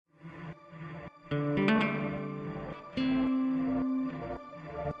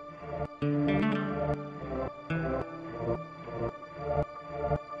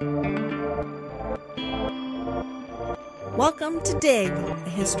Welcome to Dig, a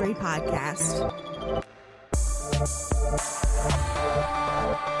history podcast.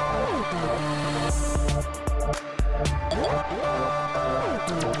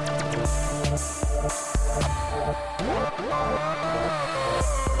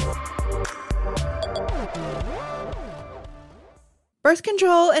 Birth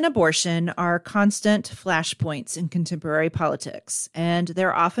control and abortion are constant flashpoints in contemporary politics, and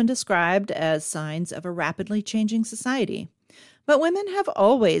they're often described as signs of a rapidly changing society. But women have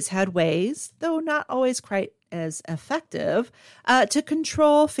always had ways, though not always quite as effective, to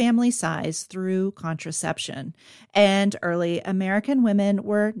control family size through contraception, and early American women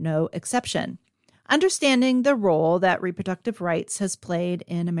were no exception. Understanding the role that reproductive rights has played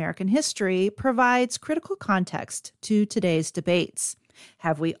in American history provides critical context to today's debates.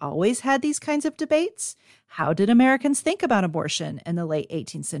 Have we always had these kinds of debates? How did Americans think about abortion in the late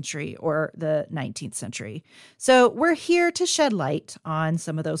 18th century or the 19th century? So we're here to shed light on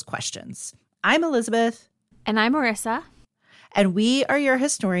some of those questions. I'm Elizabeth. And I'm Marissa. And we are your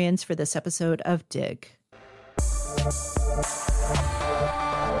historians for this episode of Dig.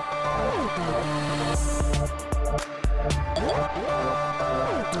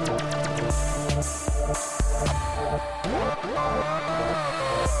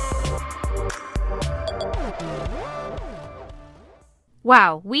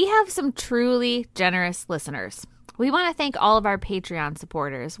 Wow, we have some truly generous listeners. We want to thank all of our Patreon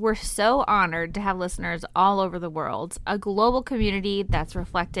supporters. We're so honored to have listeners all over the world, a global community that's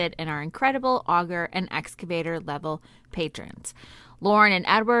reflected in our incredible auger and excavator level patrons. Lauren and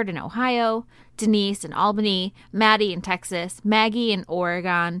Edward in Ohio, Denise in Albany, Maddie in Texas, Maggie in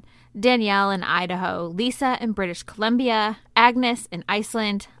Oregon, Danielle in Idaho, Lisa in British Columbia, Agnes in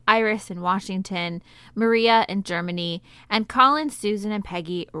Iceland, Iris in Washington, Maria in Germany, and Colin, Susan, and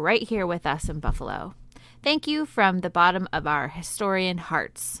Peggy right here with us in Buffalo. Thank you from the bottom of our historian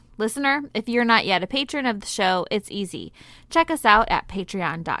hearts. Listener, if you're not yet a patron of the show, it's easy. Check us out at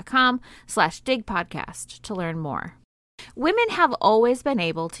patreon.com/digpodcast to learn more. Women have always been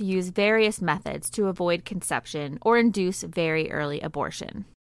able to use various methods to avoid conception or induce very early abortion.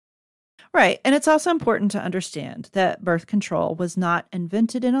 Right. And it's also important to understand that birth control was not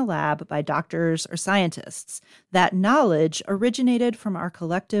invented in a lab by doctors or scientists. That knowledge originated from our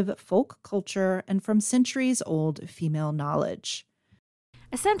collective folk culture and from centuries-old female knowledge.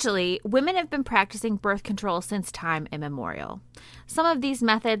 Essentially, women have been practicing birth control since time immemorial. Some of these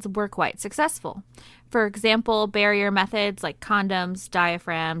methods were quite successful. For example, barrier methods like condoms,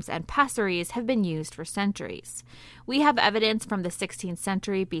 diaphragms, and pessaries have been used for centuries. We have evidence from the 16th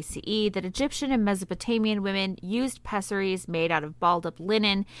century BCE that Egyptian and Mesopotamian women used pessaries made out of balled-up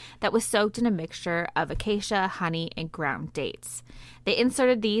linen that was soaked in a mixture of acacia, honey, and ground dates. They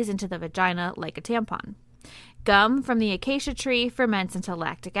inserted these into the vagina like a tampon. Gum from the acacia tree ferments into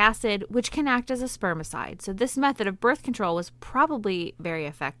lactic acid, which can act as a spermicide, so this method of birth control was probably very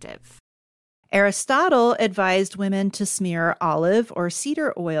effective. Aristotle advised women to smear olive or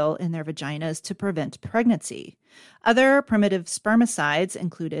cedar oil in their vaginas to prevent pregnancy. Other primitive spermicides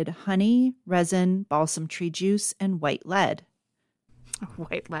included honey, resin, balsam tree juice, and white lead.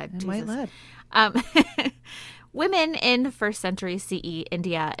 White lead. And white lead. Women in the 1st century CE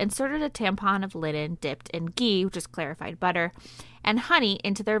India inserted a tampon of linen dipped in ghee, which is clarified butter, and honey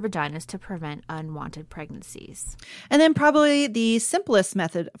into their vaginas to prevent unwanted pregnancies. And then probably the simplest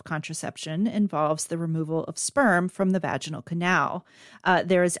method of contraception involves the removal of sperm from the vaginal canal.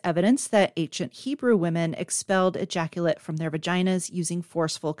 There is evidence that ancient Hebrew women expelled ejaculate from their vaginas using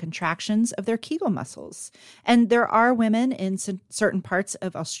forceful contractions of their Kegel muscles. And there are women in certain parts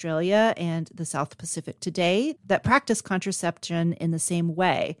of Australia and the South Pacific today that practice contraception in the same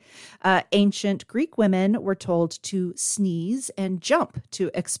way. Ancient Greek women were told to sneeze and jump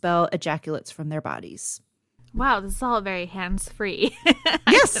to expel ejaculates from their bodies. Wow, this is all very hands-free.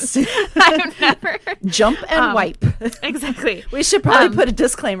 Yes. I've never... Jump and wipe. Exactly. We should probably put a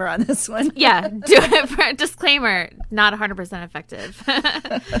disclaimer on this one. Yeah, do it for a disclaimer. Not 100% effective.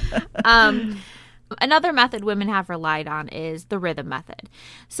 Another method women have relied on is the rhythm method,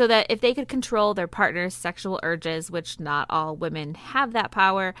 so that if they could control their partner's sexual urges, which not all women have that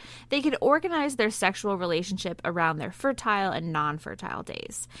power, they could organize their sexual relationship around their fertile and non-fertile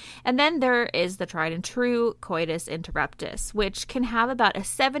days. And then there is the tried and true coitus interruptus, which can have about a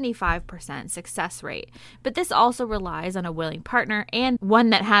 75% success rate. But this also relies on a willing partner and one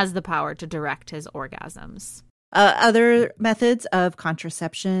that has the power to direct his orgasms. Other methods of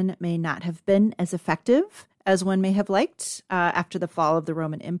contraception may not have been as effective. As one may have liked, after the fall of the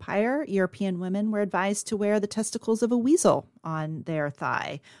Roman Empire, European women were advised to wear the testicles of a weasel on their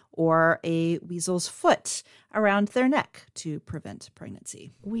thigh or a weasel's foot around their neck to prevent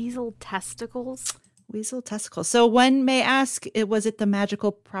pregnancy. Weasel testicles? Weasel testicles. So one may ask, was it the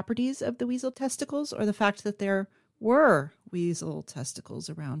magical properties of the weasel testicles or the fact that there were weasel testicles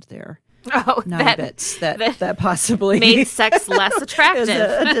around there? Oh, bits that possibly made sex less attractive.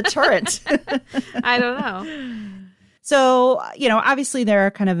 As a deterrent. I don't know. So, obviously there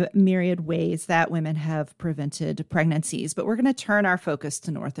are kind of myriad ways that women have prevented pregnancies, but we're going to turn our focus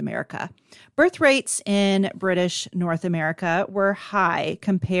to North America. Birth rates in British North America were high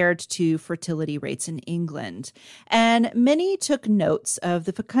compared to fertility rates in England, and many took notes of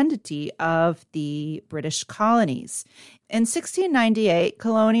the fecundity of the British colonies. In 1698,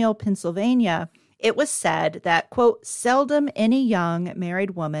 colonial Pennsylvania, it was said that, quote, seldom any young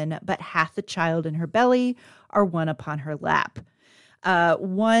married woman but hath a child in her belly or one upon her lap.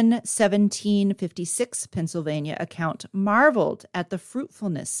 One 1756 Pennsylvania account marveled at the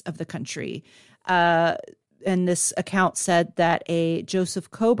fruitfulness of the country. And this account said that a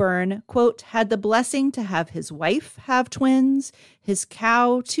Joseph Coburn, quote, had the blessing to have his wife have twins, his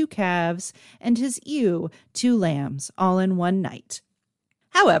cow 2 calves, and his ewe 2 lambs, all in one night.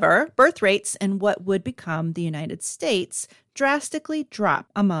 However, birth rates in what would become the United States drastically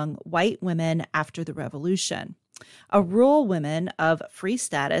dropped among white women after the Revolution. A rural woman of free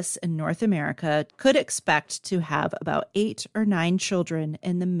status in North America could expect to have about 8 or 9 children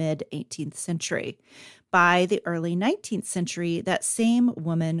in the mid-18th century. By the early 19th century, that same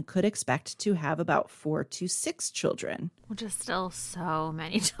woman could expect to have about 4 to 6 children. Which is still so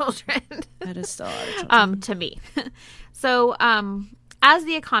many children. That is still a lot of children. To me. So, as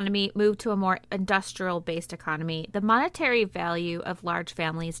the economy moved to a more industrial-based economy, the monetary value of large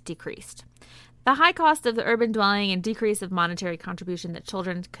families decreased. The high cost of the urban dwelling and decrease of monetary contribution that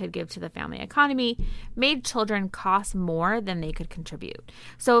children could give to the family economy made children cost more than they could contribute.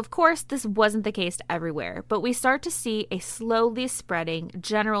 So, of course, this wasn't the case everywhere, but we start to see a slowly spreading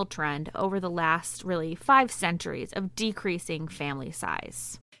general trend over the last, 5 centuries of decreasing family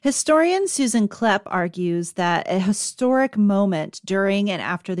size. Historian Susan Klepp argues that a historic moment during and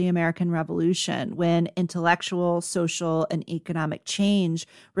after the American Revolution, when intellectual, social, and economic change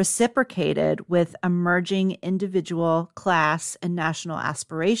reciprocated with emerging individual, class, and national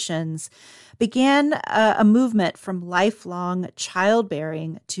aspirations, began a movement from lifelong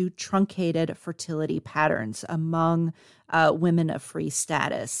childbearing to truncated fertility patterns among women of free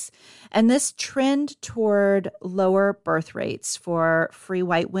status. And this trend toward lower birth rates for free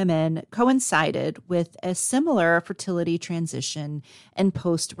white women coincided with a similar fertility transition in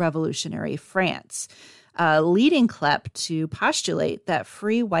post-revolutionary France, leading Klepp to postulate that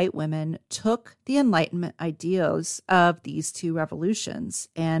free white women took the Enlightenment ideals of these two revolutions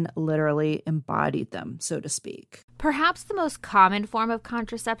and literally embodied them, so to speak. Perhaps the most common form of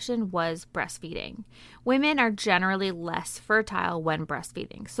contraception was breastfeeding. Women are generally less fertile when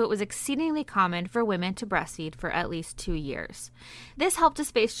breastfeeding, so it was exceedingly common for women to breastfeed for at least 2 years. This helped to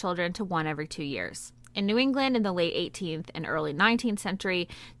space children to 1 every 2 years. In New England in the late 18th and early 19th century,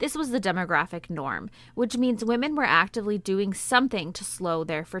 this was the demographic norm, which means women were actively doing something to slow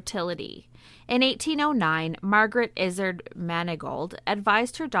their fertility. In 1809, Margaret Izard Manigault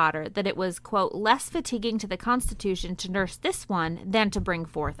advised her daughter that it was, quote, less fatiguing to the constitution to nurse this one than to bring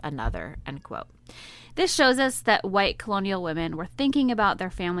forth another, end quote. This shows us that white colonial women were thinking about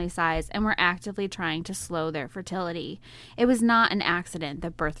their family size and were actively trying to slow their fertility. It was not an accident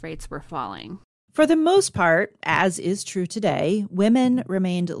that birth rates were falling. For the most part, as is true today, women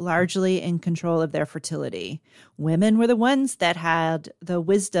remained largely in control of their fertility. Women were the ones that had the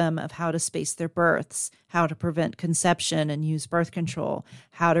wisdom of how to space their births, how to prevent conception and use birth control,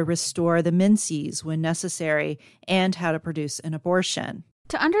 how to restore the menses when necessary, and how to produce an abortion.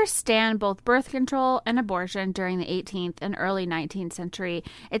 To understand both birth control and abortion during the 18th and early 19th century,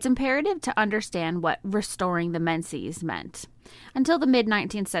 it's imperative to understand what restoring the menses meant. Until the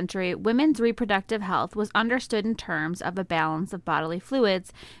mid-19th century, women's reproductive health was understood in terms of a balance of bodily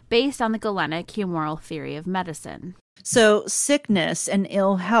fluids based on the Galenic humoral theory of medicine. So sickness and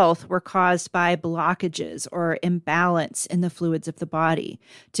ill health were caused by blockages or imbalance in the fluids of the body.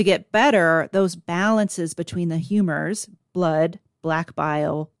 To get better, those balances between the humors, blood, black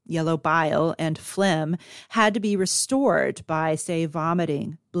bile, yellow bile, and phlegm had to be restored by, say,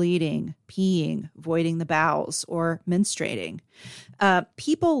 vomiting, bleeding, peeing, voiding the bowels, or menstruating.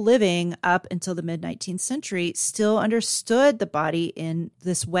 People living up until the mid-19th century still understood the body in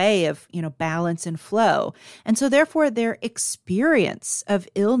this way of, balance and flow. And so therefore their experience of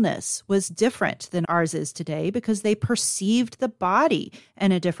illness was different than ours is today because they perceived the body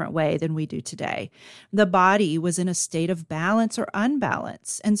in a different way than we do today. The body was in a state of balance or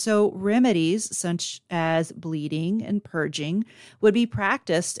unbalance. And so remedies such as bleeding and purging would be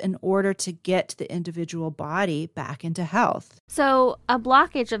practiced in order to get the individual body back into health. So a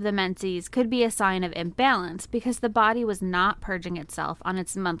blockage of the menses could be a sign of imbalance because the body was not purging itself on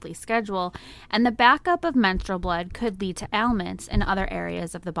its monthly schedule, and the backup of menstrual blood could lead to ailments in other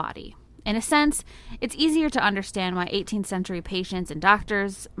areas of the body. In a sense, it's easier to understand why 18th century patients and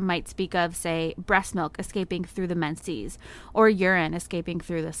doctors might speak of, say, breast milk escaping through the menses, or urine escaping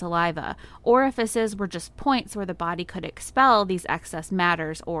through the saliva. Orifices were just points where the body could expel these excess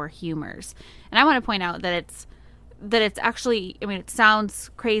matters or humors. And I want to point out that it's actually, it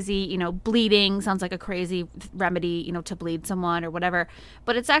sounds crazy, bleeding sounds like a crazy remedy, to bleed someone or whatever,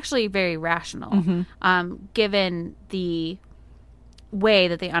 but it's actually very rational, given the way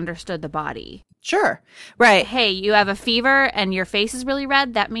that they understood the body. Sure. Right. Hey, you have a fever and your face is really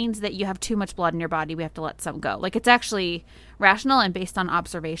red. That means that you have too much blood in your body. We have to let some go. Like, it's actually rational and based on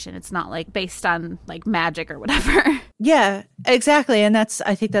observation. It's not like based on like magic or whatever. Yeah, exactly. And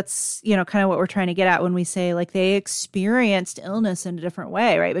I think that's, kind of what we're trying to get at when we say like they experienced illness in a different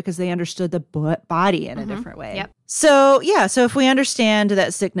way, right? Because they understood the body in a different way. Yep. So if we understand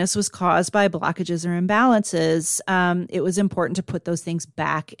that sickness was caused by blockages or imbalances, it was important to put those things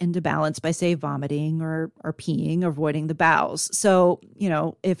back into balance by, say, vomiting or peeing or voiding the bowels. So,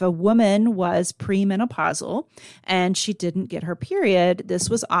 if a woman was premenopausal and she didn't get her period, this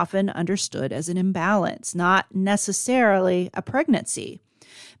was often understood as an imbalance, not necessarily a pregnancy.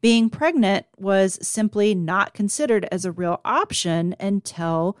 Being pregnant was simply not considered as a real option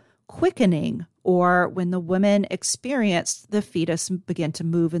until quickening, or when the woman experienced the fetus begin to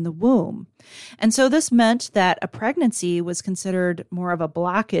move in the womb. And so this meant that a pregnancy was considered more of a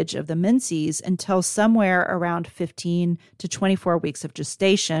blockage of the menses until somewhere around 15 to 24 weeks of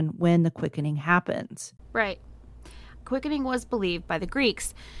gestation when the quickening happens. Right. Quickening was believed by the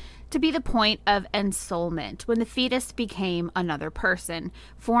Greeks to be the point of ensoulment, when the fetus became another person,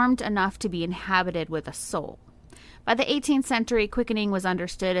 formed enough to be inhabited with a soul. By the 18th century, quickening was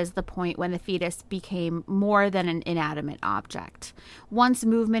understood as the point when the fetus became more than an inanimate object. Once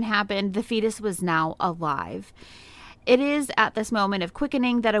movement happened, the fetus was now alive. It is at this moment of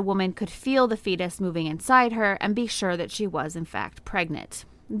quickening that a woman could feel the fetus moving inside her and be sure that she was, in fact, pregnant.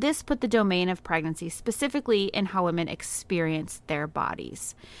 This put the domain of pregnancy specifically in how women experienced their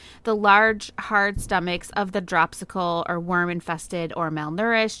bodies. The large, hard stomachs of the dropsical or worm-infested or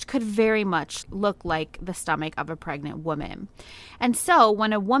malnourished could very much look like the stomach of a pregnant woman. And so,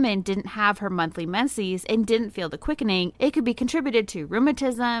 when a woman didn't have her monthly menses and didn't feel the quickening, it could be contributed to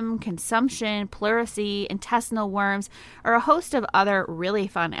rheumatism, consumption, pleurisy, intestinal worms, or a host of other really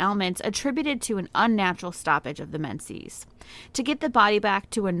fun ailments attributed to an unnatural stoppage of the menses. To get the body back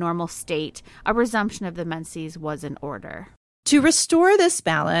to a normal state, a resumption of the menses was in order. To restore this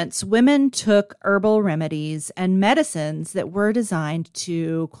balance, women took herbal remedies and medicines that were designed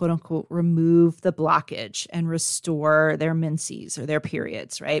to, quote unquote, remove the blockage and restore their menses or their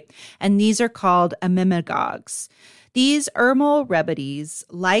periods, right? And these are called emmenagogues. These herbal remedies,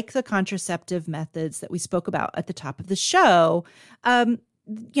 like the contraceptive methods that we spoke about at the top of the show,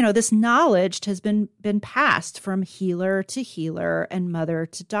 this knowledge has been passed from healer to healer and mother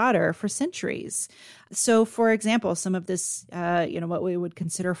to daughter for centuries. So, for example, some of this, what we would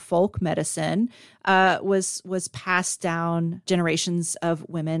consider folk medicine was passed down generations of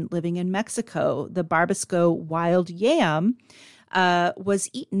women living in Mexico. The Barbasco wild yam was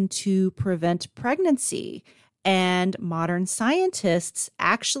eaten to prevent pregnancy. And modern scientists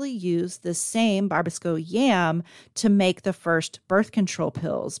actually use the same Barbasco yam to make the first birth control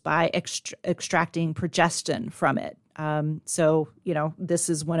pills by extracting progestin from it. This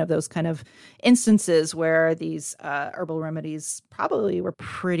is one of those kind of instances where these herbal remedies probably were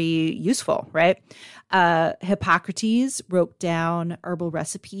pretty useful, right? Hippocrates wrote down herbal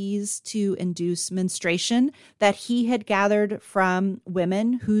recipes to induce menstruation that he had gathered from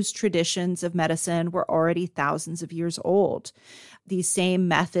women whose traditions of medicine were already thousands of years old. These same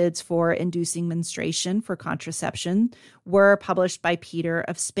methods for inducing menstruation for contraception were published by Peter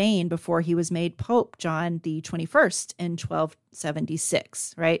of Spain before he was made Pope John the 21st in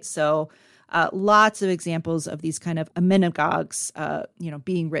 1276, right? So Lots of examples of these kind of emmenagogues,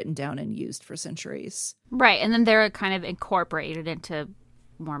 being written down and used for centuries. Right. And then they're kind of incorporated into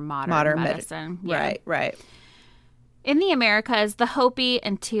more modern medicine. Right. In the Americas, the Hopi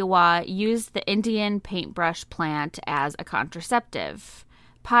and Tiwa used the Indian paintbrush plant as a contraceptive.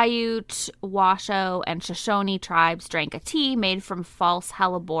 Paiute, Washoe, and Shoshone tribes drank a tea made from false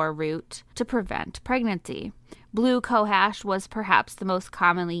hellebore root to prevent pregnancy. Blue cohosh was perhaps the most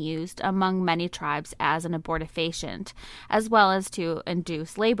commonly used among many tribes as an abortifacient, as well as to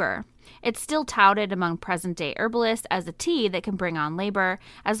induce labor. It's still touted among present-day herbalists as a tea that can bring on labor,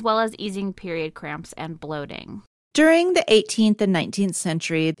 as well as easing period cramps and bloating. During the 18th and 19th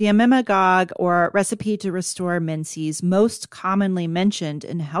century, the emmenagogue, or recipe to restore menses, most commonly mentioned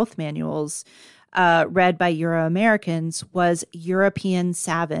in health manuals read by Euro-Americans, was European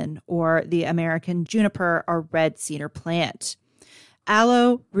savin, or the American juniper or red cedar plant.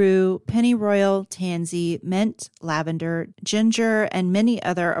 Aloe, rue, pennyroyal, tansy, mint, lavender, ginger, and many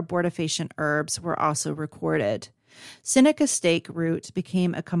other abortifacient herbs were also recorded. Seneca stake root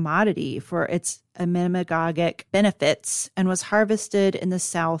became a commodity for its emmenagogic benefits and was harvested in the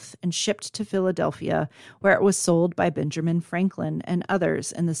South and shipped to Philadelphia, where it was sold by Benjamin Franklin and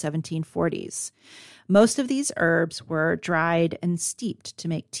others in the 1740s. Most of these herbs were dried and steeped to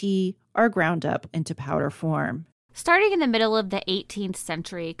make tea or ground up into powder form. Starting in the middle of the 18th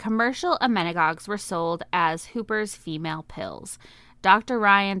century, commercial emmenagogues were sold as Hooper's female pills. Dr.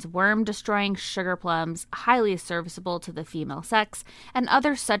 Ryan's worm-destroying sugar plums, highly serviceable to the female sex, and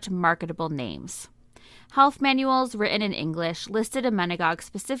other such marketable names. Health manuals written in English listed emmenagogue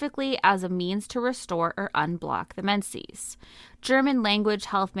specifically as a means to restore or unblock the menses. German-language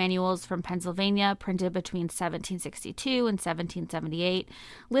health manuals from Pennsylvania, printed between 1762 and 1778,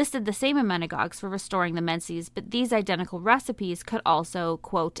 listed the same emmenagogues for restoring the menses, but these identical recipes could also,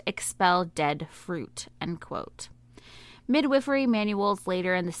 quote, expel dead fruit, end quote. Midwifery manuals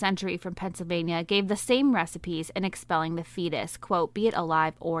later in the century from Pennsylvania gave the same recipes in expelling the fetus, quote, be it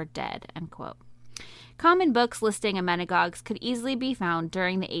alive or dead, end quote. Common books listing emmenagogues could easily be found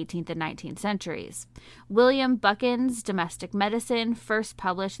during the 18th and 19th centuries. William Buchan's Domestic Medicine, first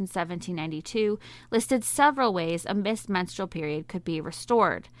published in 1792, listed several ways a missed menstrual period could be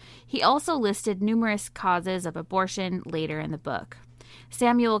restored. He also listed numerous causes of abortion later in the book.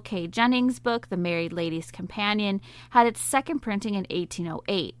 Samuel K. Jennings' book, The Married Lady's Companion, had its second printing in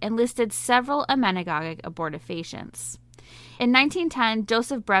 1808 and listed several emmenagogic abortifacients. In 1910,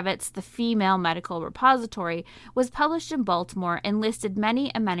 Joseph Brevitt's The Female Medical Repository was published in Baltimore and listed many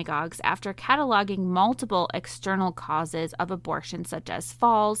emmenagogues after cataloging multiple external causes of abortion such as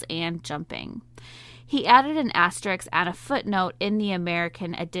falls and jumping. He added an asterisk and a footnote in the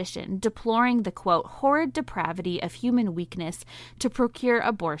American edition, deploring the, quote, horrid depravity of human weakness to procure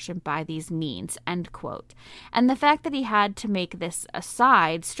abortion by these means, end quote. And the fact that he had to make this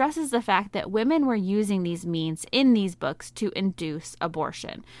aside stresses the fact that women were using these means in these books to induce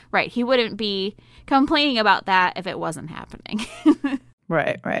abortion. Right, he wouldn't be complaining about that if it wasn't happening.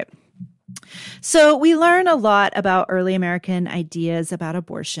 Right. So we learn a lot about early American ideas about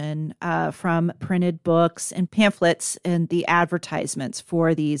abortion from printed books and pamphlets and the advertisements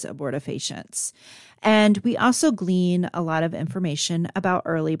for these abortifacients. And we also glean a lot of information about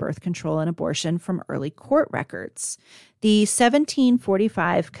early birth control and abortion from early court records. The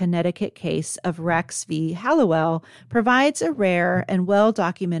 1745 Connecticut case of Rex v. Hallowell provides a rare and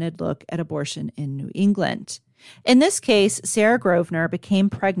well-documented look at abortion in New England. In this case, Sarah Grosvenor became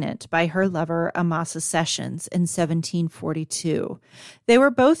pregnant by her lover Amasa Sessions in 1742. They were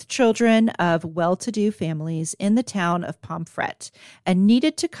both children of well-to-do families in the town of Pomfret and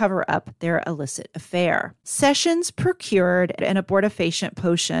needed to cover up their illicit affair. Sessions procured an abortifacient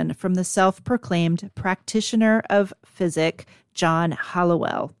potion from the self-proclaimed practitioner of physic, John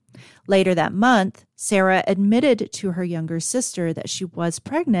Hallowell. Later that month, Sarah admitted to her younger sister that she was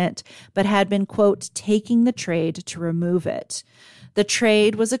pregnant, but had been, quote, taking the trade to remove it. The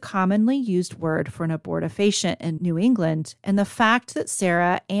trade was a commonly used word for an abortifacient in New England, and the fact that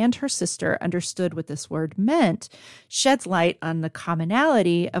Sarah and her sister understood what this word meant sheds light on the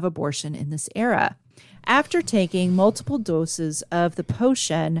commonality of abortion in this era. After taking multiple doses of the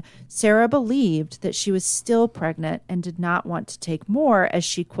potion, Sarah believed that she was still pregnant and did not want to take more as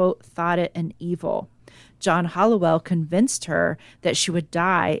she, quote, thought it an evil. John Hallowell convinced her that she would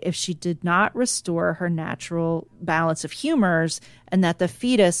die if she did not restore her natural balance of humors and that the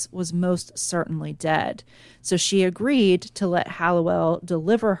fetus was most certainly dead. So she agreed to let Hallowell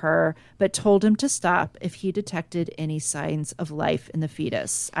deliver her, but told him to stop if he detected any signs of life in the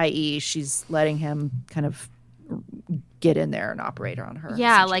fetus, i.e. she's letting him kind of get in there and operate on her.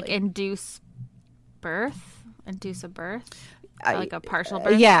 Yeah, like induce a birth, like a partial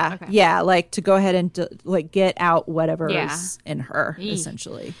birth. Yeah, okay. Yeah, like to go ahead and like get out whatever is in her,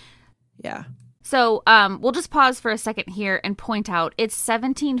 essentially. Yeah. So we'll just pause for a second here and point out it's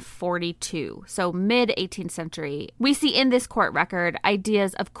 1742, so mid-18th century. We see in this court record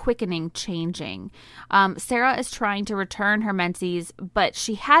ideas of quickening changing. Sarah is trying to return her menses, but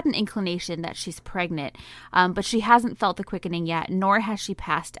she had an inclination that she's pregnant, but she hasn't felt the quickening yet, nor has she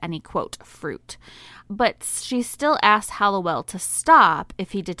passed any, quote, fruit. But she still asks Hallowell to stop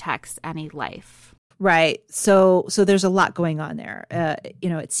if he detects any life. Right. So there's a lot going on there.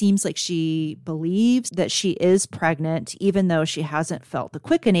 It seems like she believes that she is pregnant, even though she hasn't felt the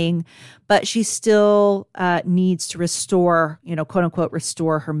quickening, but she still needs to restore, quote unquote,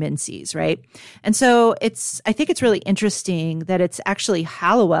 restore her menses. Right. And so I think it's really interesting that it's actually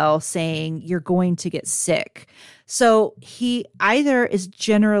Hallowell saying you're going to get sick. So he either is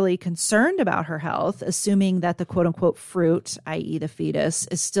generally concerned about her health, assuming that the quote unquote fruit, i.e. the fetus,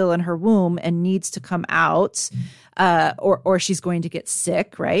 is still in her womb and needs to come out, or she's going to get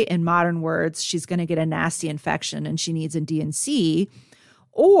sick, right? In modern words, she's going to get a nasty infection and she needs a D&C,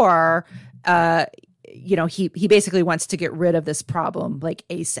 or, he basically wants to get rid of this problem like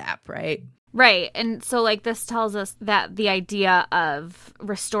ASAP, right? Right. And so like this tells us that the idea of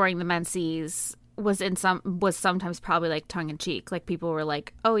restoring the menses was sometimes probably like tongue in cheek. Like people were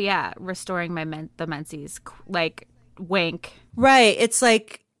like, "Oh yeah, restoring the menses," like wink. Right. It's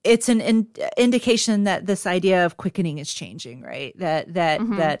like it's an indication that this idea of quickening is changing. Right.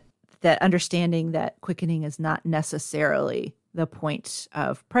 That understanding that quickening is not necessarily the point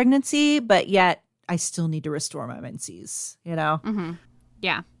of pregnancy, but yet I still need to restore my menses. Mm-hmm.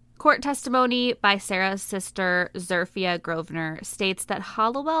 Yeah. Court testimony by Sarah's sister, Zerphia Grosvenor, states that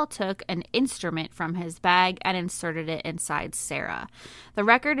Hallowell took an instrument from his bag and inserted it inside Sarah. The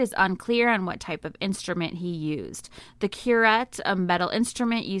record is unclear on what type of instrument he used. The curette, a metal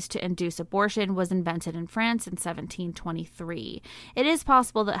instrument used to induce abortion, was invented in France in 1723. It is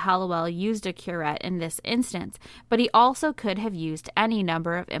possible that Hallowell used a curette in this instance, but he also could have used any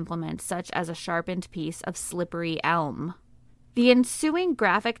number of implements, such as a sharpened piece of slippery elm. The ensuing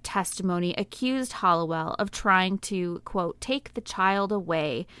graphic testimony accused Hallowell of trying to, quote, take the child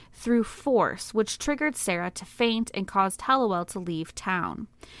away through force, which triggered Sarah to faint and caused Hallowell to leave town.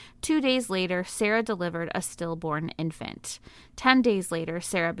 2 days later, Sarah delivered a stillborn infant. 10 days later,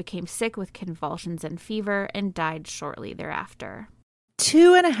 Sarah became sick with convulsions and fever and died shortly thereafter.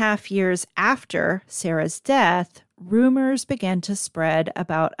 2.5 years after Sarah's death, rumors began to spread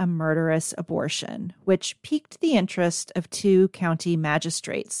about a murderous abortion, which piqued the interest of 2 county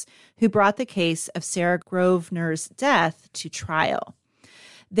magistrates who brought the case of Sarah Grosvenor's death to trial.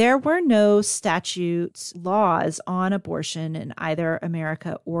 There were no statute laws on abortion in either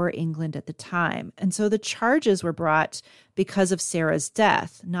America or England at the time, and so the charges were brought because of Sarah's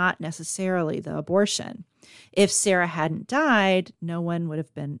death, not necessarily the abortion. If Sarah hadn't died, no one would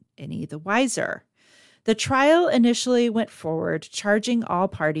have been any the wiser. The trial initially went forward, charging all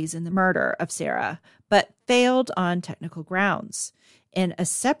parties in the murder of Sarah, but failed on technical grounds. In a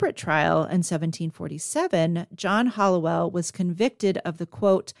separate trial in 1747, John Hallowell was convicted of the,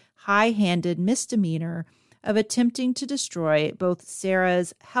 quote, high-handed misdemeanor of attempting to destroy both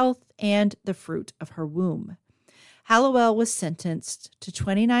Sarah's health and the fruit of her womb. Hallowell was sentenced to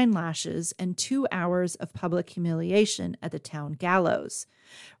 29 lashes and 2 hours of public humiliation at the town gallows.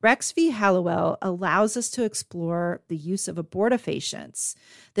 Rex v. Hallowell allows us to explore the use of abortifacients.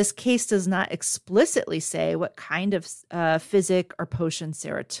 This case does not explicitly say what kind of physic or potion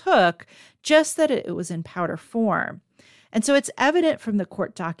Sarah took, just that it was in powder form. And so it's evident from the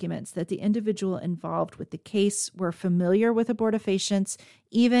court documents that the individual involved with the case were familiar with abortifacients,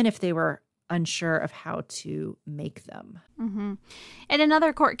 even if they were unsure of how to make them. Mm-hmm. In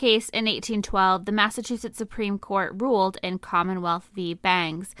another court case in 1812, the Massachusetts Supreme Court ruled in Commonwealth v.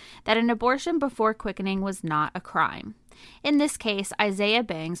 Bangs that an abortion before quickening was not a crime. In this case, Isaiah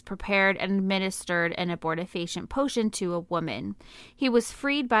Bangs prepared and administered an abortifacient potion to a woman. He was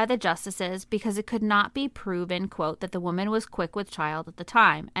freed by the justices because it could not be proven, quote, that the woman was quick with child at the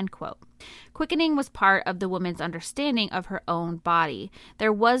time, end quote. Quickening was part of the woman's understanding of her own body.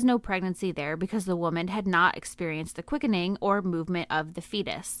 There was no pregnancy there because the woman had not experienced the quickening or movement of the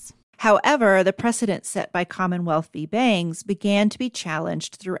fetus. However, the precedent set by Commonwealth v. Bangs began to be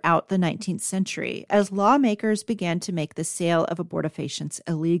challenged throughout the 19th century as lawmakers began to make the sale of abortifacients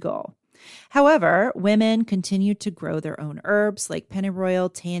illegal. However, women continued to grow their own herbs like pennyroyal,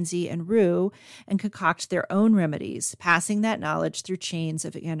 tansy, and rue and concoct their own remedies, passing that knowledge through chains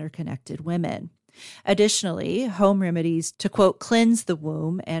of interconnected women. Additionally, home remedies to, quote, cleanse the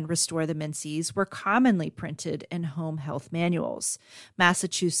womb and restore the menses were commonly printed in home health manuals.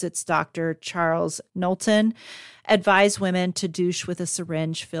 Massachusetts Dr. Charles Knowlton advised women to douche with a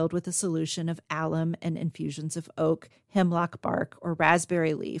syringe filled with a solution of alum and infusions of oak, hemlock bark, or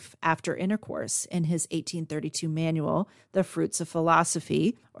raspberry leaf after intercourse in his 1832 manual, The Fruits of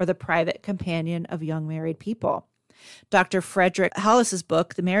Philosophy, or The Private Companion of Young Married People. Dr. Frederick Hollis's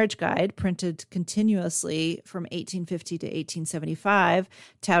book, The Marriage Guide, printed continuously from 1850 to 1875,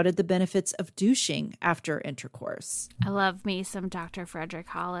 touted the benefits of douching after intercourse. I love me some Dr. Frederick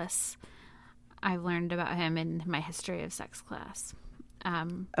Hollis. I learned about him in my history of sex class.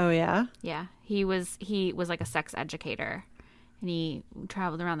 Oh, yeah? Yeah. He was like a sex educator, and he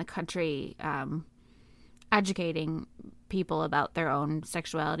traveled around the country educating people about their own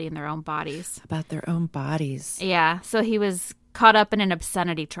sexuality and their own bodies. About their own bodies. Yeah. So he was caught up in an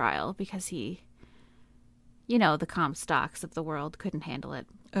obscenity trial because he, the Comstocks of the world couldn't handle it.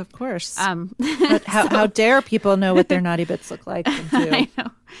 Of course. But how dare people know what their naughty bits look like and do? I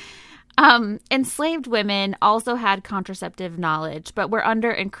know. Enslaved women also had contraceptive knowledge, but were under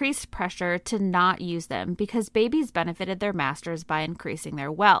increased pressure to not use them because babies benefited their masters by increasing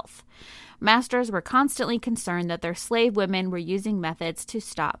their wealth. Masters were constantly concerned that their slave women were using methods to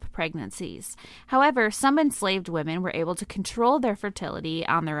stop pregnancies. However, some enslaved women were able to control their fertility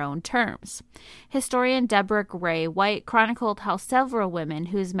on their own terms. Historian Deborah Gray White chronicled how several women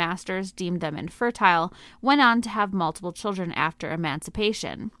whose masters deemed them infertile went on to have multiple children after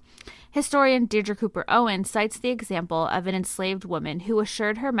emancipation. Historian Deirdre Cooper Owen cites the example of an enslaved woman who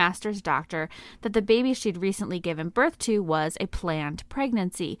assured her master's doctor that the baby she'd recently given birth to was a planned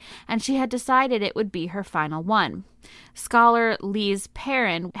pregnancy, and she had decided it would be her final one. Scholar Lise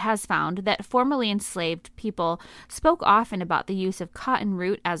Perrin has found that formerly enslaved people spoke often about the use of cotton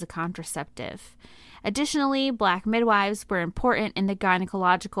root as a contraceptive. Additionally, Black midwives were important in the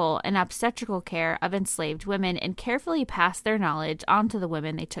gynecological and obstetrical care of enslaved women and carefully passed their knowledge on to the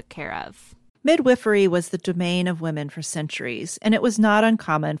women they took care of. Midwifery was the domain of women for centuries, and it was not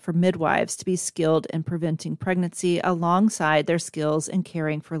uncommon for midwives to be skilled in preventing pregnancy alongside their skills in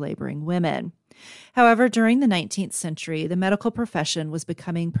caring for laboring women. However, during the 19th century, the medical profession was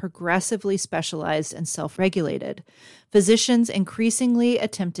becoming progressively specialized and self-regulated. Physicians increasingly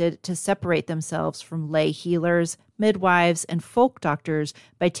attempted to separate themselves from lay healers, midwives, and folk doctors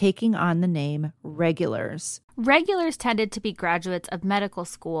by taking on the name regulars. Regulars tended to be graduates of medical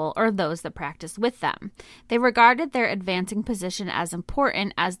school or those that practiced with them. They regarded their advancing position as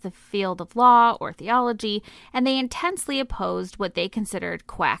important as the field of law or theology, and they intensely opposed what they considered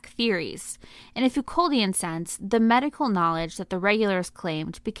quack theories. In a Foucauldian sense, the medical knowledge that the regulars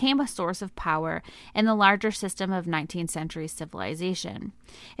claimed became a source of power in the larger system of 19th century civilization.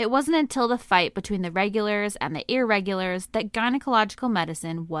 It wasn't until the fight between the regulars and the irregulars that gynecological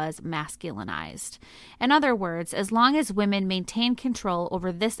medicine was masculinized. In other words, as long as women maintained control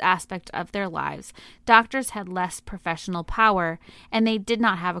over this aspect of their lives, doctors had less professional power, and they did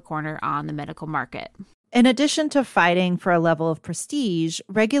not have a corner on the medical market. In addition to fighting for a level of prestige,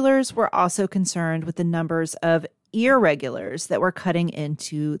 regulars were also concerned with the numbers of irregulars that were cutting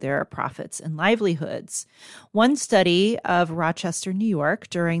into their profits and livelihoods. One study of Rochester, New York,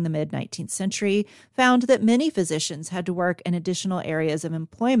 during the mid-19th century found that many physicians had to work in additional areas of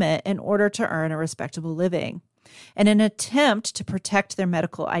employment in order to earn a respectable living. In an attempt to protect their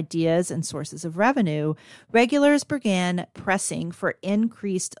medical ideas and sources of revenue, regulars began pressing for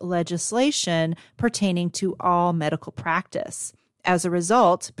increased legislation pertaining to all medical practice. As a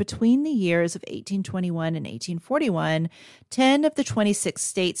result, between the years of 1821 and 1841, 10 of the 26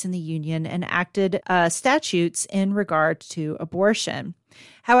 states in the Union enacted statutes in regard to abortion.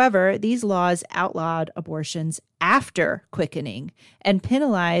 However, these laws outlawed abortions after quickening and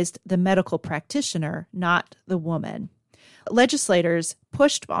penalized the medical practitioner, not the woman. Legislators,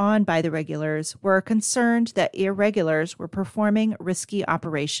 pushed on by the regulars, were concerned that irregulars were performing risky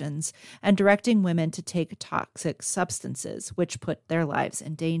operations and directing women to take toxic substances, which put their lives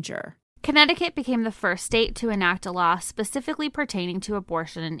in danger. Connecticut became the first state to enact a law specifically pertaining to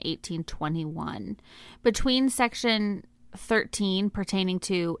abortion in 1821. Between Section 13 pertaining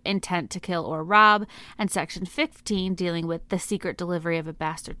to intent to kill or rob, and Section 15 dealing with the secret delivery of a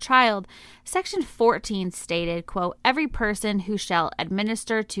bastard child, Section 14 stated, quote, "Every person who shall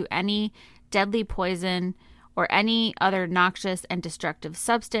administer to any deadly poison or any other noxious and destructive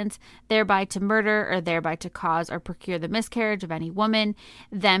substance, thereby to murder or thereby to cause or procure the miscarriage of any woman,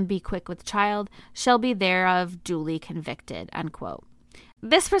 then be quick with child, shall be thereof duly convicted," unquote.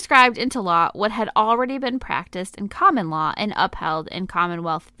 This prescribed into law what had already been practiced in common law and upheld in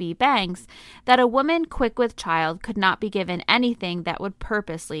Commonwealth v. Banks, that a woman quick with child could not be given anything that would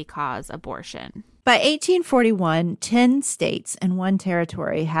purposely cause abortion. By 1841, 10 states and 1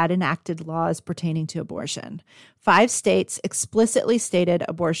 territory had enacted laws pertaining to abortion. 5 states explicitly stated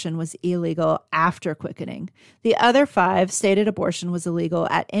abortion was illegal after quickening. The other 5 stated abortion was illegal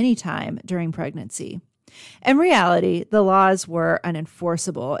at any time during pregnancy. In reality, the laws were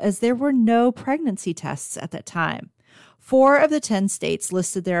unenforceable as there were no pregnancy tests at that time. 4 of the 10 states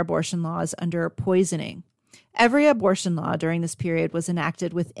listed their abortion laws under poisoning. Every abortion law during this period was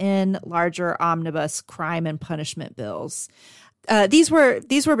enacted within larger omnibus crime and punishment bills. These were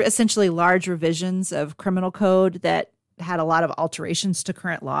essentially large revisions of criminal code that had a lot of alterations to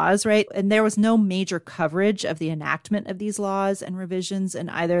current laws, right? And there was no major coverage of the enactment of these laws and revisions in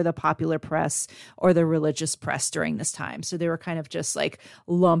either the popular press or the religious press during this time. So they were kind of just like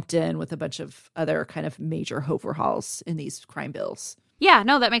lumped in with a bunch of other kind of major overhauls in these crime bills. Yeah,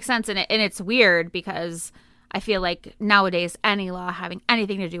 no, that makes sense. And it's weird because I feel like nowadays any law having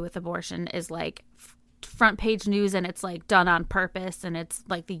anything to do with abortion is like front page news, and it's like done on purpose, and it's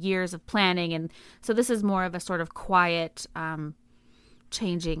like the years of planning. And so this is more of a sort of quiet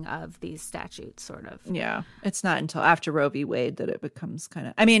changing of these statutes, sort of. Yeah, it's not until after Roe v. Wade that it becomes kind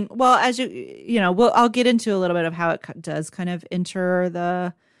of, I mean, well, as I'll get into a little bit of how it does kind of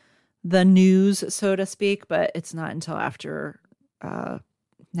enter the news, so to speak, but it's not until after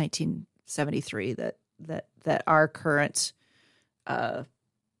 1973 that our current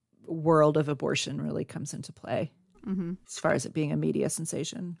world of abortion really comes into play, as far as it being a media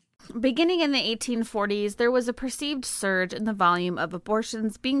sensation. Beginning in the 1840s, there was a perceived surge in the volume of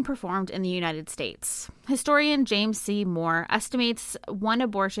abortions being performed in the United States. Historian James C. Moore estimates 1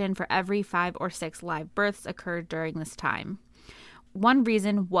 abortion for every 5 or 6 live births occurred during this time. One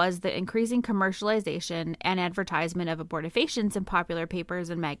reason was the increasing commercialization and advertisement of abortifacients in popular papers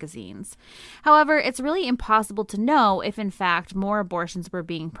and magazines. However, it's really impossible to know if, in fact, more abortions were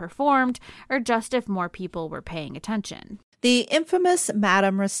being performed or just if more people were paying attention. The infamous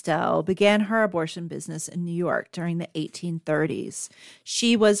Madame Restell began her abortion business in New York during the 1830s.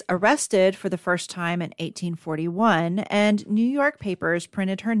 She was arrested for the first time in 1841, and New York papers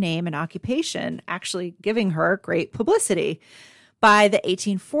printed her name and occupation, actually giving her great publicity. By the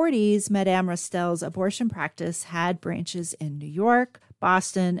 1840s, Madame Restell's abortion practice had branches in New York,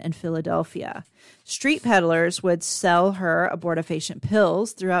 Boston, and Philadelphia. Street peddlers would sell her abortifacient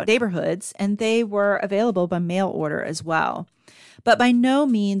pills throughout neighborhoods, and they were available by mail order as well. But by no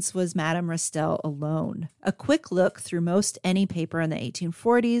means was Madame Restell alone. A quick look through most any paper in the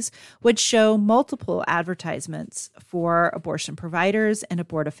 1840s would show multiple advertisements for abortion providers and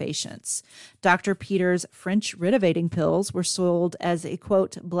abortifacients. Dr. Peter's French renovating pills were sold as a,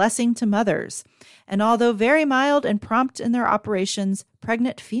 quote, blessing to mothers. And although very mild and prompt in their operations,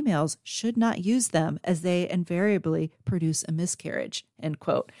 pregnant females should not use them as they invariably produce a miscarriage, end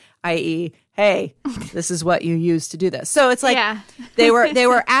quote, i.e., hey, this is what you use to do this. So it's like they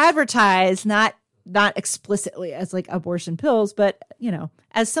were advertised not explicitly as like abortion pills, but,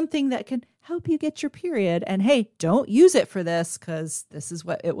 as something that can help you get your period. And hey, don't use it for this because this is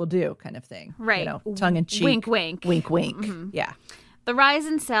what it will do, kind of thing. Right. Tongue in cheek. Wink, wink. Wink, wink. Mm-hmm. Yeah. The rise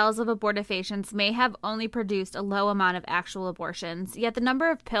in sales of abortifacients may have only produced a low amount of actual abortions, yet the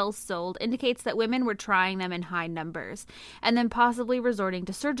number of pills sold indicates that women were trying them in high numbers, and then possibly resorting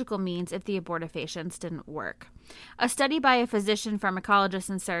to surgical means if the abortifacients didn't work. A study by a physician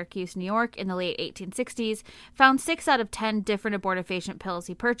pharmacologist in Syracuse, New York in the late 1860s found 6 out of 10 different abortifacient pills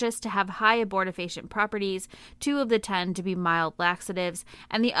he purchased to have high abortifacient properties, 2 of the 10 to be mild laxatives,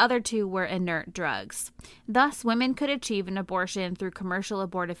 and the other 2 were inert drugs. Thus, women could achieve an abortion through commercial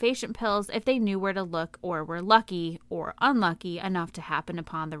abortifacient pills if they knew where to look or were lucky or unlucky enough to happen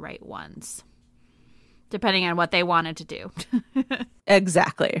upon the right ones, depending on what they wanted to do.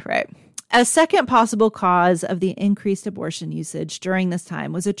 Exactly, right. A second possible cause of the increased abortion usage during this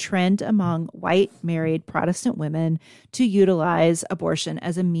time was a trend among white married Protestant women to utilize abortion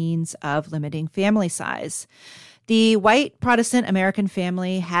as a means of limiting family size. The white Protestant American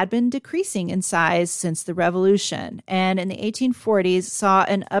family had been decreasing in size since the Revolution, and in the 1840s saw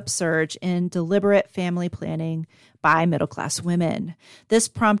an upsurge in deliberate family planning by middle-class women. This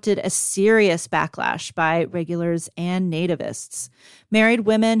prompted a serious backlash by regulars and nativists. Married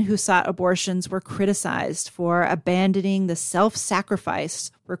women who sought abortions were criticized for abandoning the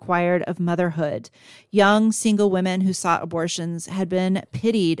self-sacrifice required of motherhood. Young single women who sought abortions had been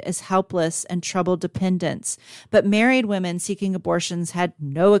pitied as helpless and troubled dependents, but married women seeking abortions had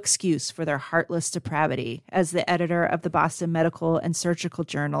no excuse for their heartless depravity, as the editor of the Boston Medical and Surgical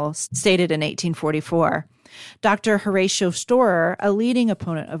Journal stated in 1844. Dr. Horatio Storer, a leading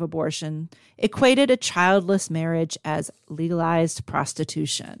opponent of abortion, equated a childless marriage as legalized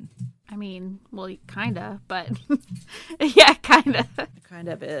prostitution. I mean, well, kind of, but yeah, kind of. It kind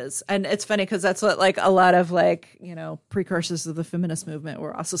of is. And it's funny because that's what like a lot of like, you know, precursors of the feminist movement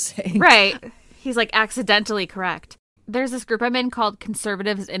were also saying. Right. He's like accidentally correct. There's this group I'm in called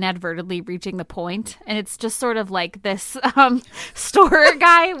Conservatives Inadvertently Reaching the Point. And it's just sort of like this Storer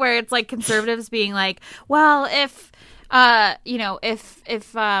guy where it's like conservatives being like, well, if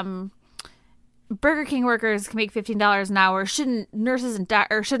Burger King workers can make $15 an hour, shouldn't nurses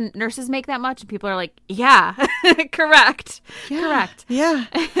make that much? And people are like, yeah, correct. Yeah, correct. Yeah.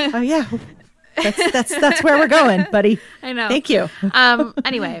 Oh, yeah. That's where we're going, buddy. I know. Thank you.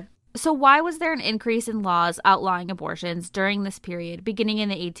 Anyway. So why was there an increase in laws outlawing abortions during this period, beginning in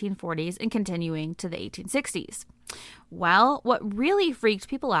the 1840s and continuing to the 1860s? Well, what really freaked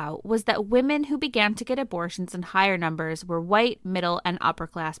people out was that women who began to get abortions in higher numbers were white, middle, and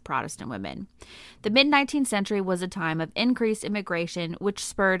upper-class Protestant women. The mid-19th century was a time of increased immigration, which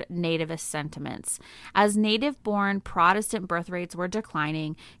spurred nativist sentiments. As native-born Protestant birth rates were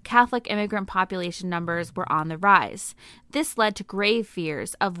declining, Catholic immigrant population numbers were on the rise. This led to grave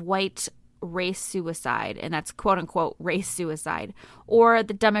fears of white race suicide, and that's quote-unquote race suicide, or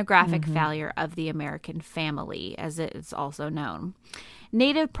the demographic failure of the American family, as it is also known.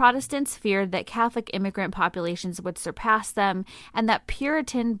 Native Protestants feared that Catholic immigrant populations would surpass them, and that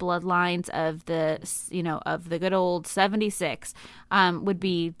Puritan bloodlines of the good old 76 would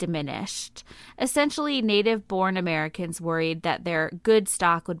be diminished. Essentially, native-born Americans worried that their good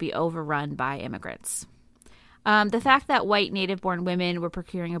stock would be overrun by immigrants. The fact that white native-born women were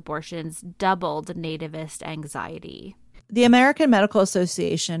procuring abortions doubled nativist anxiety. The American Medical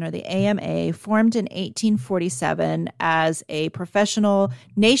Association, or the AMA, formed in 1847 as a professional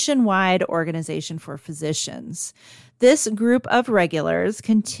nationwide organization for physicians. This group of regulars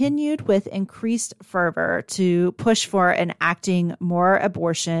continued with increased fervor to push for enacting more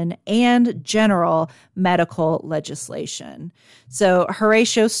abortion and general medical legislation. So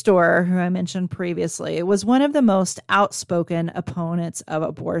Horatio Storer, who I mentioned previously, was one of the most outspoken opponents of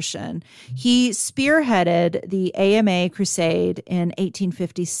abortion. He spearheaded the AMA crusade in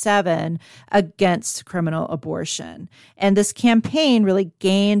 1857 against criminal abortion. And this campaign really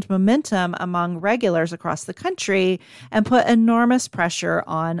gained momentum among regulars across the country and put enormous pressure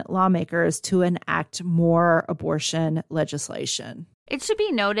on lawmakers to enact more abortion legislation. It should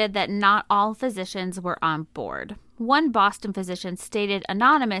be noted that not all physicians were on board. One Boston physician stated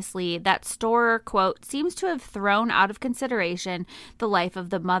anonymously that Storer, quote, seems to have thrown out of consideration the life of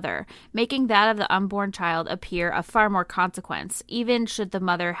the mother, making that of the unborn child appear of far more consequence, even should the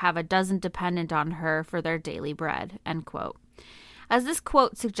mother have a dozen dependent on her for their daily bread, end quote. As this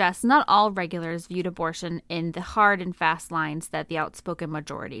quote suggests, not all regulars viewed abortion in the hard and fast lines that the outspoken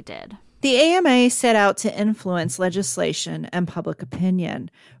majority did. The AMA set out to influence legislation and public opinion.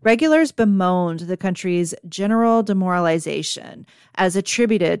 Regulars bemoaned the country's general demoralization as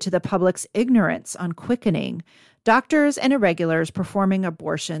attributed to the public's ignorance on quickening, doctors and irregulars performing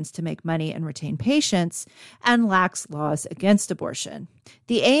abortions to make money and retain patients, and lax laws against abortion.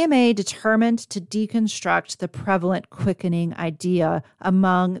 The AMA determined to deconstruct the prevalent quickening idea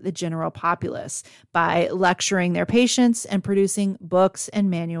among the general populace by lecturing their patients and producing books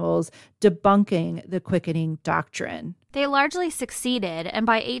and manuals debunking the quickening doctrine. They largely succeeded, and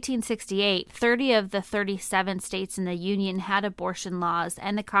by 1868, 30 of the 37 states in the Union had abortion laws,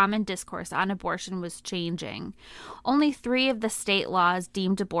 and the common discourse on abortion was changing. Only 3 of the state laws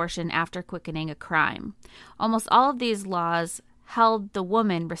deemed abortion after quickening a crime. Almost all of these laws held the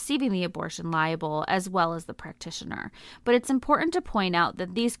woman receiving the abortion liable as well as the practitioner. But it's important to point out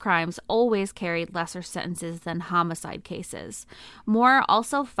that these crimes always carried lesser sentences than homicide cases. Moore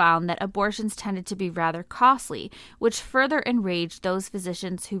also found that abortions tended to be rather costly, which further enraged those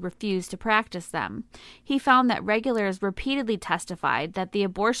physicians who refused to practice them. He found that regulars repeatedly testified that the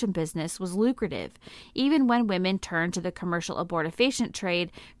abortion business was lucrative. Even when women turned to the commercial abortifacient trade,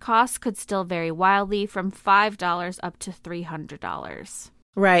 costs could still vary wildly from $5 up to $300.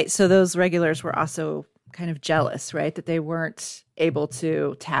 Right. So those regulars were also kind of jealous, right? That they weren't able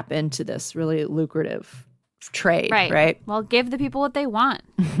to tap into this really lucrative trade, right? Well, give the people what they want.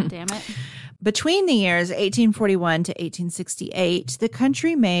 Damn it. Between the years 1841 to 1868, the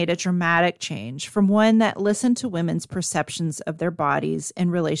country made a dramatic change from one that listened to women's perceptions of their bodies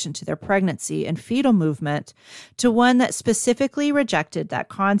in relation to their pregnancy and fetal movement to one that specifically rejected that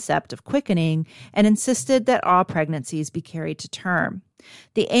concept of quickening and insisted that all pregnancies be carried to term.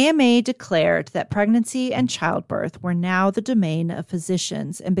 The AMA declared that pregnancy and childbirth were now the domain of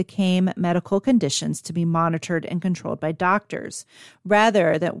physicians and became medical conditions to be monitored and controlled by doctors,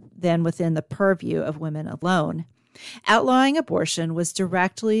 rather than within the purview of women alone. Outlawing abortion was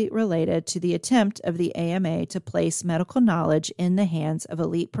directly related to the attempt of the AMA to place medical knowledge in the hands of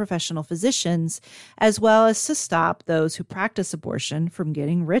elite professional physicians, as well as to stop those who practice abortion from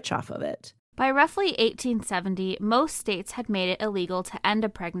getting rich off of it. By roughly 1870, most states had made it illegal to end a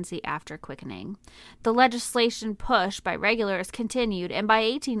pregnancy after quickening. The legislation push by regulars continued, and by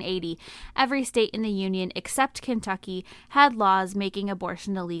 1880, every state in the Union except Kentucky had laws making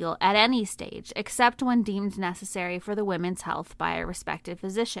abortion illegal at any stage, except when deemed necessary for the women's health by a respected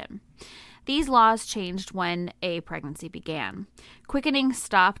physician. These laws changed when a pregnancy began. Quickening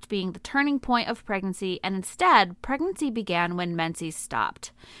stopped being the turning point of pregnancy, and instead, pregnancy began when menses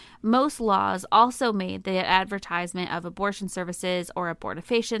stopped. Most laws also made the advertisement of abortion services or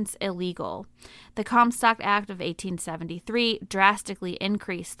abortifacients illegal. The Comstock Act of 1873 drastically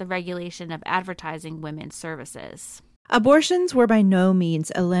increased the regulation of advertising women's services. Abortions were by no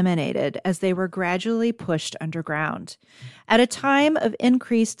means eliminated, as they were gradually pushed underground. At a time of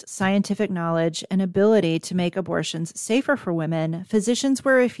increased scientific knowledge and ability to make abortions safer for women, physicians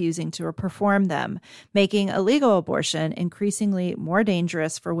were refusing to perform them, making illegal abortion increasingly more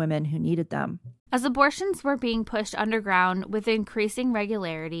dangerous for women who needed them. As abortions were being pushed underground with increasing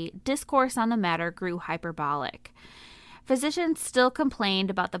regularity, discourse on the matter grew hyperbolic. Physicians still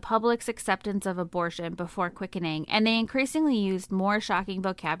complained about the public's acceptance of abortion before quickening, and they increasingly used more shocking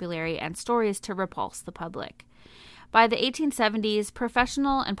vocabulary and stories to repulse the public. By the 1870s,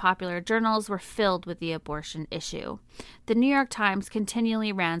 professional and popular journals were filled with the abortion issue. The New York Times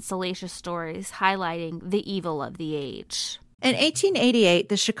continually ran salacious stories highlighting the evil of the age. In 1888,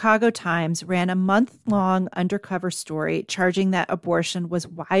 the Chicago Times ran a month-long undercover story charging that abortion was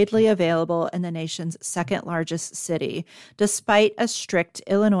widely available in the nation's second-largest city, despite a strict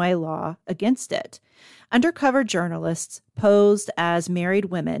Illinois law against it. Undercover journalists posed as married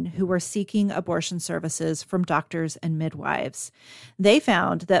women who were seeking abortion services from doctors and midwives. They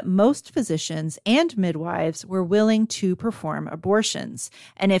found that most physicians and midwives were willing to perform abortions,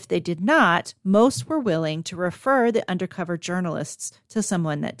 and if they did not, most were willing to refer the undercover journalists to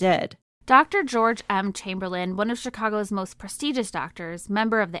someone that did. Dr. George M. Chamberlain, one of Chicago's most prestigious doctors,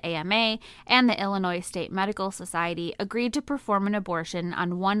 member of the AMA and the Illinois State Medical Society, agreed to perform an abortion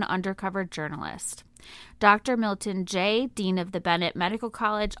on one undercover journalist. Dr. Milton J., dean of the Bennett Medical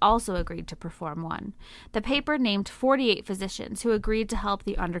College, also agreed to perform one. The paper named 48 physicians who agreed to help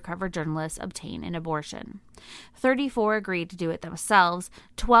the undercover journalist obtain an abortion. 34 agreed to do it themselves,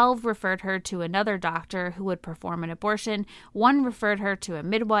 12 referred her to another doctor who would perform an abortion, 1 referred her to a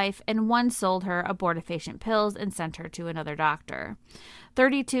midwife, and 1 sold her abortifacient pills and sent her to another doctor.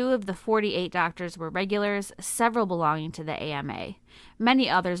 32 of the 48 doctors were regulars, several belonging to the AMA. Many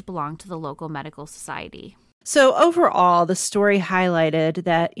others belonged to the local medical society. So overall, the story highlighted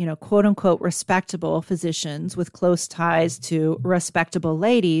that, quote unquote, respectable physicians with close ties to respectable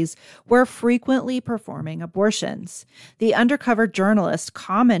ladies were frequently performing abortions. The undercover journalist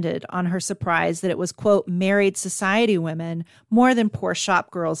commented on her surprise that it was, quote, married society women more than poor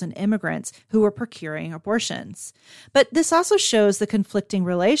shop girls and immigrants who were procuring abortions. But this also shows the conflicting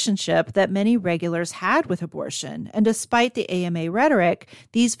relationship that many regulars had with abortion. And despite the AMA rhetoric,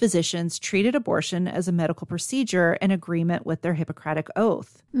 these physicians treated abortion as a medical procedure in agreement with their Hippocratic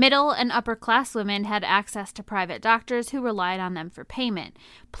oath. Middle and upper class women had access to private doctors who relied on them for payment.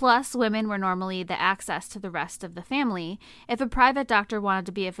 Plus, women were normally the access to the rest of the family. If a private doctor wanted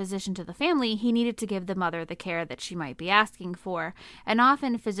to be a physician to the family, he needed to give the mother the care that she might be asking for. And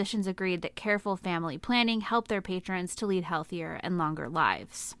often, physicians agreed that careful family planning helped their patrons to lead healthier and longer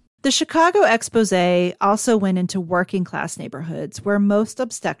lives. The Chicago Exposé also went into working-class neighborhoods where most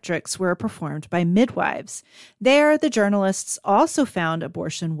obstetrics were performed by midwives. There, the journalists also found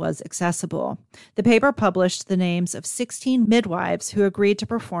abortion was accessible. The paper published the names of 16 midwives who agreed to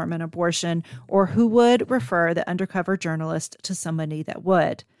perform an abortion or who would refer the undercover journalist to somebody that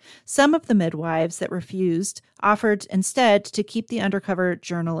would. Some of the midwives that refused offered instead to keep the undercover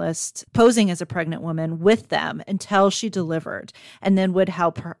journalist posing as a pregnant woman with them until she delivered, and then would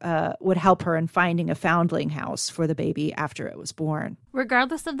help her in finding a foundling house for the baby after it was born.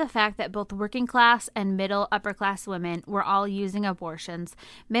 Regardless of the fact that both working class and middle upper class women were all using abortions,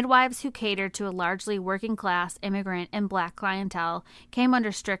 midwives who catered to a largely working class, immigrant, and Black clientele came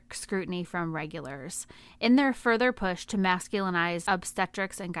under strict scrutiny from regulars. In their further push to masculinize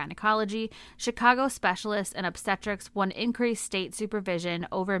obstetrics and gynecology, Chicago specialists in obstetrics won increased state supervision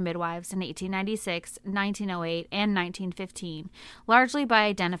over midwives in 1896, 1908, and 1915, largely by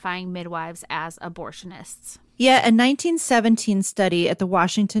identifying midwives as abortionists. Yet a 1917 study at the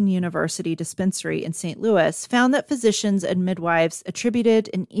Washington University Dispensary in St. Louis found that physicians and midwives attributed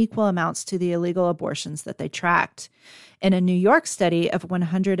in equal amounts to the illegal abortions that they tracked. In a New York study of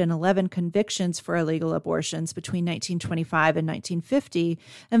 111 convictions for illegal abortions between 1925 and 1950,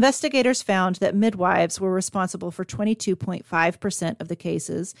 investigators found that midwives were responsible for 22.5% of the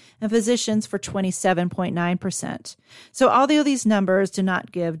cases and physicians for 27.9%. So although these numbers do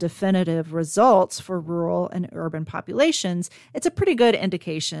not give definitive results for rural and urban populations, it's a pretty good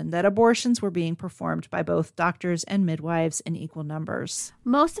indication that abortions were being performed by both doctors and midwives in equal numbers.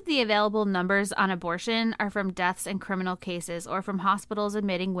 Most of the available numbers on abortion are from deaths in criminal cases or from hospitals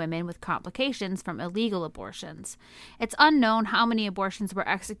admitting women with complications from illegal abortions. It's unknown how many abortions were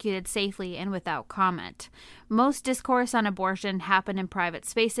executed safely and without comment. Most discourse on abortion happen in private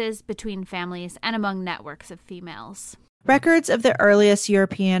spaces, between families, and among networks of females. Records of the earliest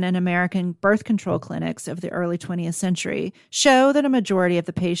European and American birth control clinics of the early 20th century show that a majority of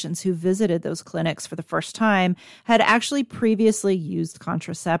the patients who visited those clinics for the first time had actually previously used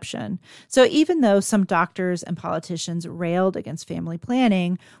contraception. So even though some doctors and politicians railed against family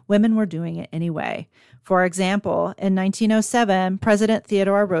planning, women were doing it anyway. For example, in 1907, President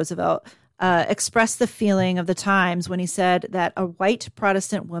Theodore Roosevelt expressed the feeling of the times when he said that a white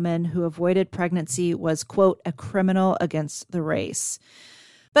Protestant woman who avoided pregnancy was, quote, a criminal against the race.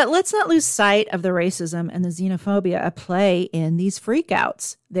 But let's not lose sight of the racism and the xenophobia at play in these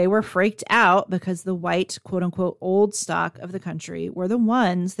freakouts. They were freaked out because the white, quote unquote, old stock of the country were the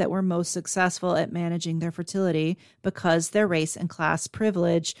ones that were most successful at managing their fertility because their race and class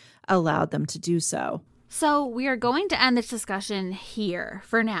privilege allowed them to do so. So we are going to end this discussion here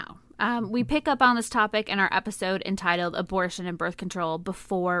for now. We pick up on this topic in our episode entitled Abortion and Birth Control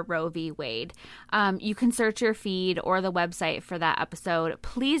Before Roe v. Wade. You can search your feed or the website for that episode.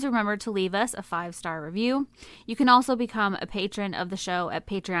 Please remember to leave us a 5-star review. You can also become a patron of the show at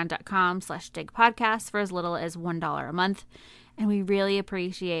patreon.com/digpodcast for as little as $1 a month. And we really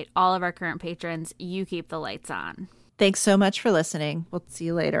appreciate all of our current patrons. You keep the lights on. Thanks so much for listening. We'll see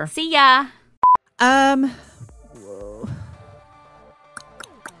you later. See ya! Whoa.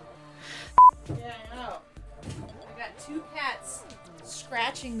 Yeah, I know. I got 2 cats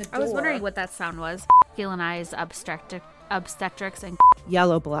scratching the door. I was wondering what that sound was. Masculinized obstetrics and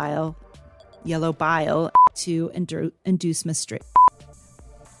yellow bile to induce menstruation.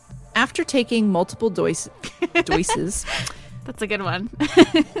 After taking multiple doses, that's a good one.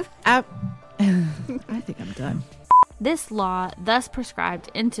 I think I'm done. This law, thus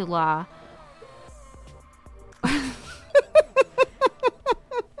prescribed into law.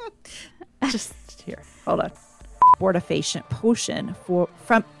 Just here. Hold on. Abortifacient potion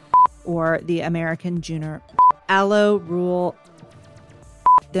from the American Junior Aloe Rule.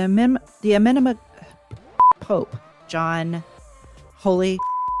 The amendment Pope John Holy.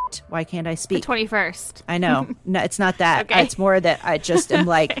 Why can't I speak? The 21st. I know. No, it's not that. Okay. It's more that I just am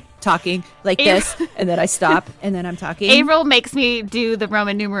like talking like this, and then I stop, and then I'm talking. Avril makes me do the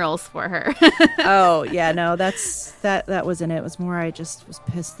Roman numerals for her. Oh yeah, no, that wasn't it. It was more I just was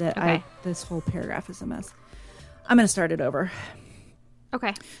pissed that this whole paragraph is a mess. I'm gonna start it over.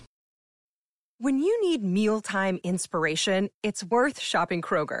 Okay. When you need mealtime inspiration, it's worth shopping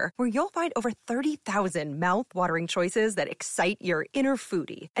Kroger, where you'll find over 30,000 mouth-watering choices that excite your inner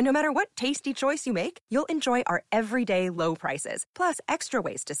foodie. And no matter what tasty choice you make, you'll enjoy our everyday low prices, plus extra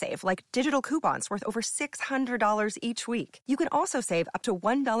ways to save, like digital coupons worth over $600 each week. You can also save up to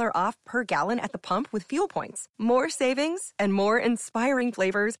 $1 off per gallon at the pump with fuel points. More savings and more inspiring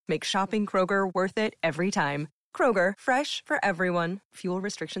flavors make shopping Kroger worth it every time. Kroger, fresh for everyone. Fuel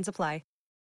restrictions apply.